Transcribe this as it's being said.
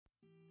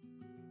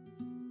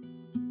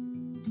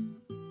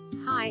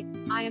Hi,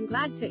 I am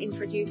glad to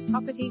introduce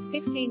property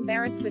 15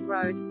 Beresford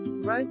Road,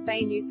 Rose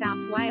Bay, New South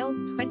Wales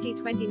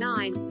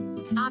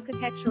 2029.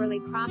 Architecturally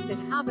crafted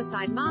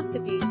Harbourside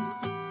masterpiece.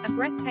 A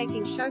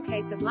breathtaking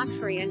showcase of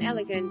luxury and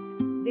elegance,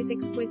 this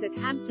exquisite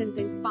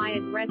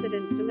Hamptons-inspired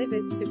residence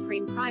delivers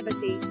supreme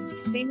privacy,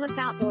 seamless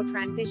outdoor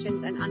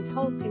transitions and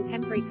untold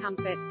contemporary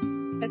comfort.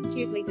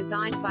 Astutely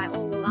designed by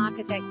all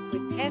architects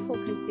with careful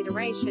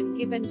consideration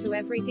given to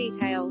every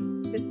detail,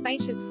 the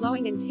spacious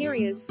flowing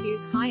interiors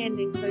fuse high-end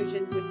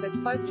inclusions with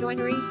bespoke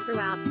joinery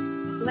throughout.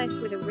 Blessed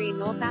with a rear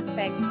north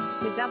aspect,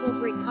 the double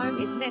brick home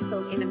is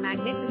nestled in a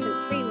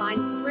magnificent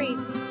tree-lined street,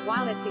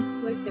 while its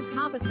exclusive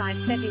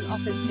Harbourside setting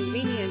offers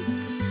convenience,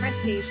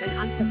 prestige and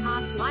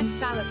unsurpassed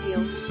lifestyle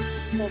appeal.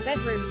 4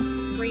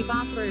 bedrooms, 3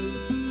 bathrooms,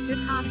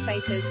 2 car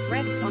spaces,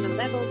 rests on a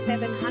level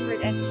 700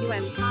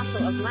 sqm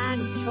parcel of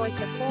land, choice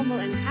of formal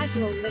and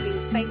casual living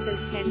spaces,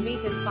 10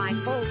 meters by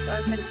 12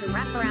 open to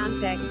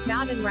wraparound deck,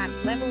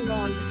 garden-wrapped level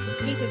lawn,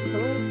 heated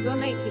pool,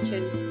 gourmet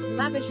kitchen,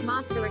 lavish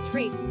master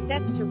retreat,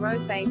 steps to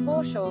Rose Bay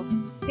foreshore,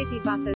 city buses.